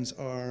heavens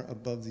are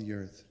above the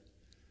earth,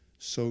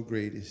 so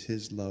great is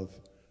his love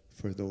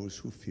for those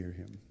who fear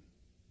him.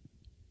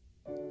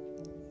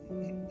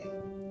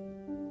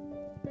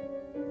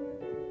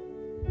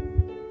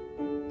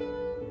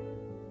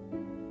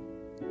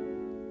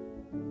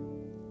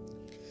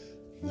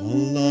 The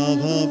love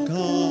of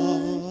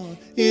God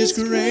is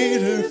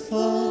greater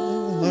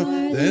far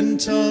than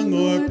tongue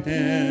or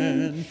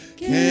pen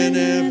can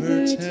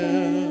ever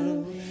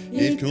tell.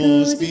 It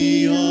goes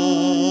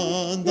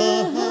beyond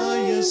the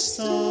highest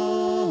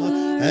star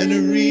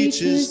and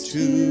reaches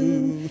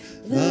to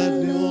the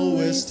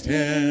lowest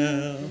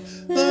hell.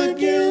 The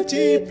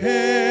guilty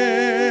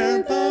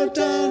pair bowed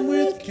down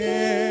with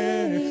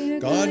care.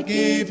 God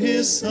gave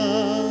his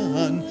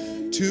Son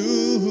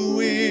to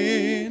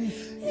win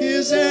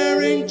his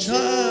erring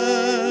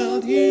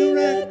child. He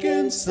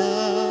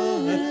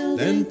reconciled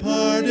and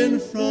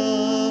pardoned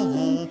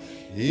from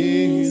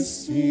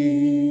his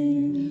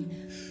sin.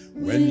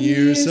 When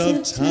years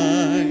of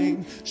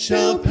time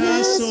shall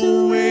pass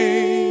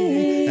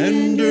away,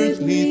 and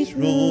earthly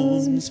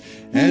thrones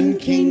and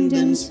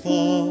kingdoms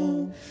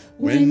fall,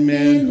 when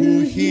men who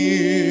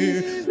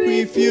hear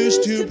refuse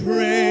to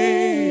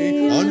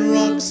pray, on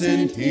rocks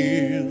and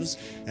hills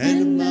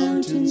and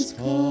mountains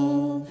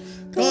call,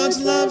 God's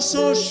love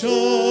so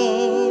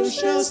sure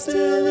shall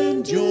still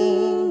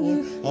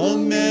endure, all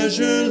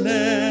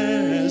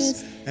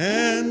measureless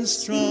and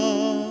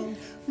strong,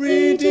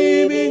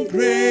 redeeming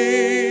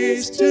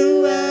grace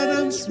to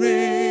Adam's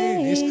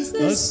race,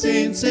 the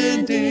saints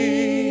and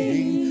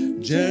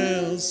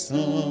angels'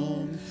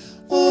 song.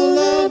 O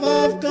love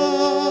of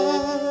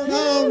God,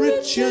 how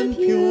rich and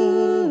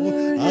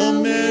pure, how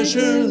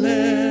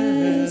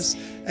measureless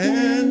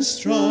and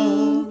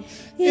strong,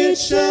 it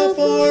shall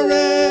forevermore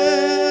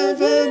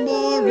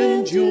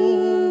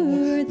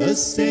endure, the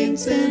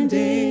saints and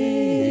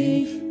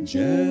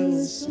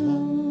angels'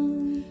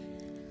 song.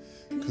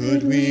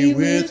 Could we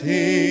with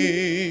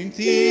ink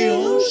the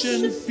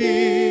ocean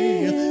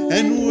fill,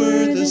 and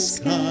were the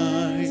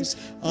skies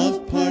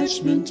of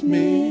parchment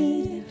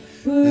made,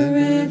 were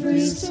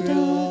every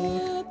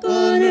stalk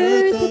on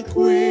earth a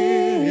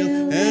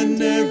quill,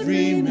 and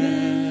every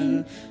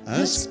man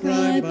a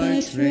scribe by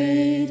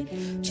trade,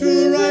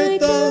 to write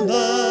the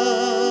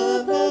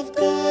love of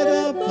God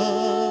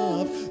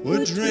above,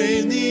 would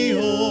drain the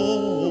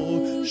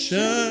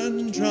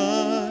ocean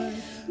dry,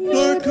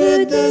 nor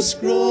could the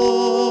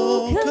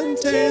scroll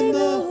contain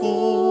the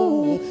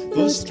whole,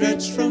 though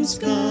stretched from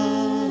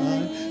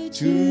sky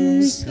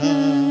to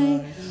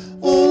sky.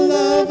 O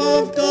love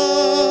of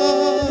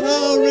God,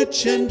 how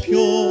rich and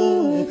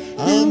pure,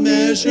 how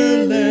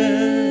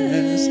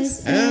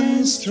measureless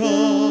and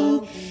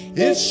strong,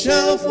 it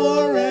shall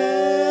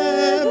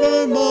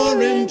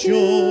forevermore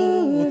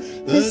endure,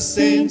 the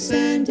saints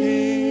and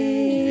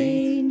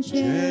angels'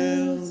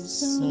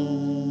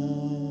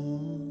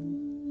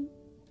 song.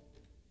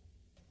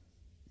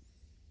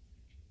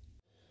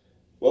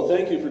 Well,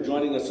 thank you for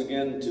joining us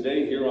again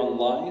today here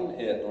online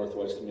at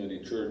Northwest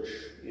Community Church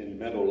in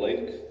Meadow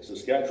Lake,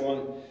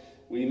 Saskatchewan.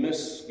 We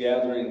miss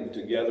gathering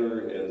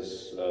together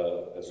as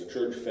a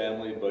church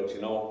family, but you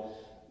know,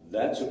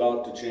 that's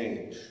about to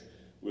change.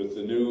 With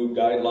the new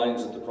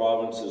guidelines that the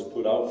province has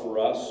put out for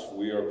us,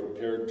 we are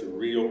prepared to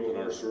reopen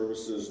our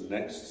services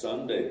next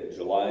Sunday,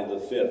 July the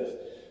 5th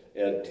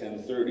at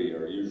 10:30,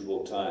 our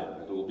usual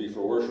time. It will be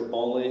for worship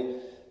only.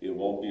 It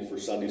won't be for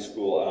Sunday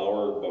school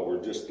hour, but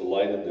we're just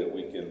delighted that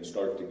we can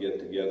start to get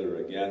together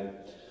again.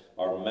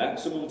 Our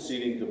maximum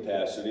seating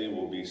capacity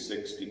will be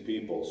 60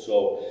 people.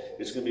 So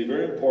it's going to be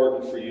very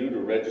important for you to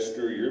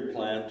register your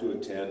plan to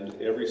attend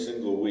every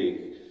single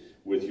week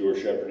with your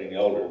shepherding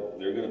elder.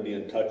 They're going to be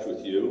in touch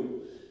with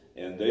you,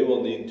 and they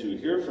will need to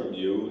hear from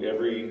you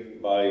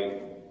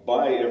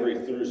by every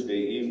Thursday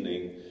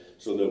evening,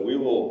 so that we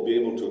will be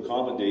able to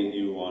accommodate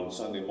you on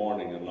Sunday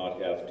morning and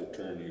not have to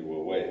turn you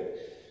away.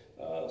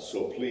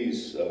 So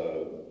please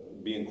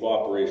be in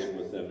cooperation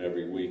with them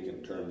every week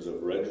in terms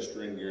of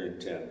registering your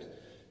intent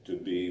to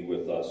be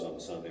with us on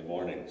Sunday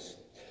mornings.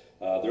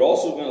 They're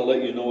also going to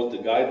let you know what the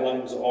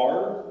guidelines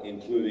are,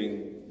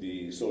 including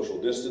the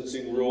social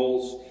distancing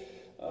rules,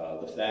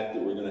 the fact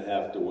that we're going to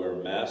have to wear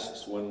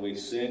masks when we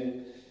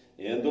sing,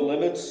 and the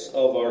limits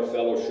of our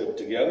fellowship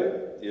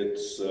together.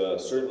 It's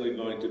certainly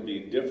going to be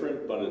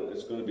different, but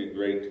it's going to be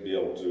great to be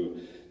able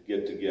to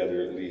get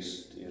together at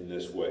least in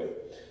this way.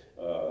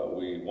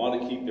 We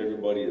want to keep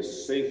everybody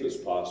as safe as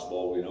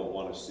possible. We don't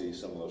want to see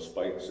some of those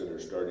spikes that are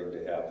starting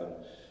to happen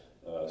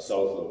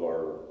south of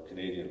our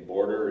Canadian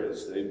border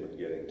as they've been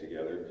getting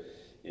together.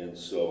 And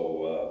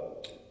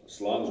so as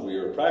long as we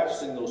are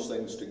practicing those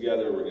things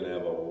together, we're going to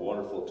have a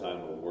wonderful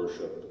time of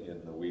worship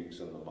in the weeks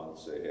and the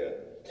months ahead.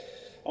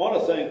 I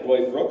want to thank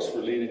Dwight Brooks for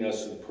leading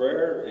us in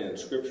prayer and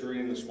scripture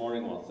reading this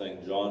morning. I want to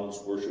thank John's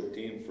worship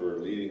team for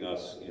leading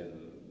us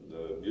in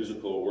the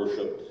musical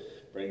worship,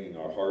 bringing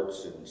our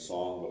hearts in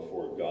song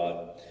before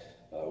God.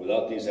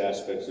 Without these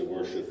aspects of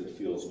worship, it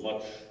feels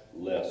much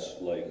less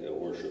like a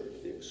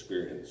worship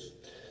experience.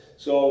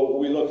 So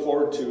we look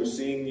forward to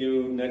seeing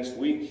you next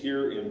week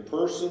here in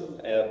person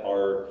at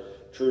our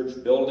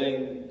church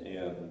building,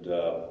 and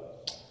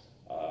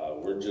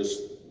we're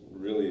just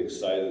really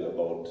excited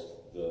about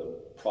the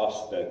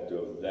prospect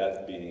of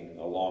that being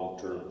a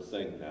long-term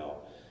thing now,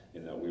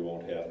 and that we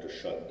won't have to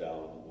shut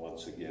down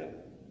once again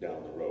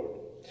down the road.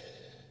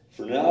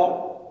 For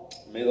now,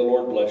 may the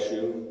Lord bless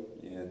you,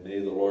 and may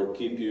the Lord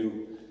keep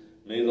you.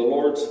 May the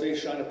Lord's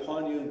face shine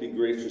upon you and be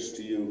gracious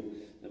to you,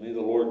 and may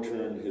the Lord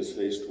turn his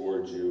face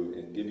towards you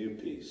and give you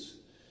peace.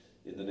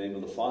 In the name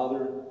of the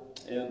Father,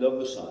 and of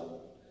the Son,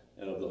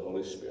 and of the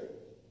Holy Spirit.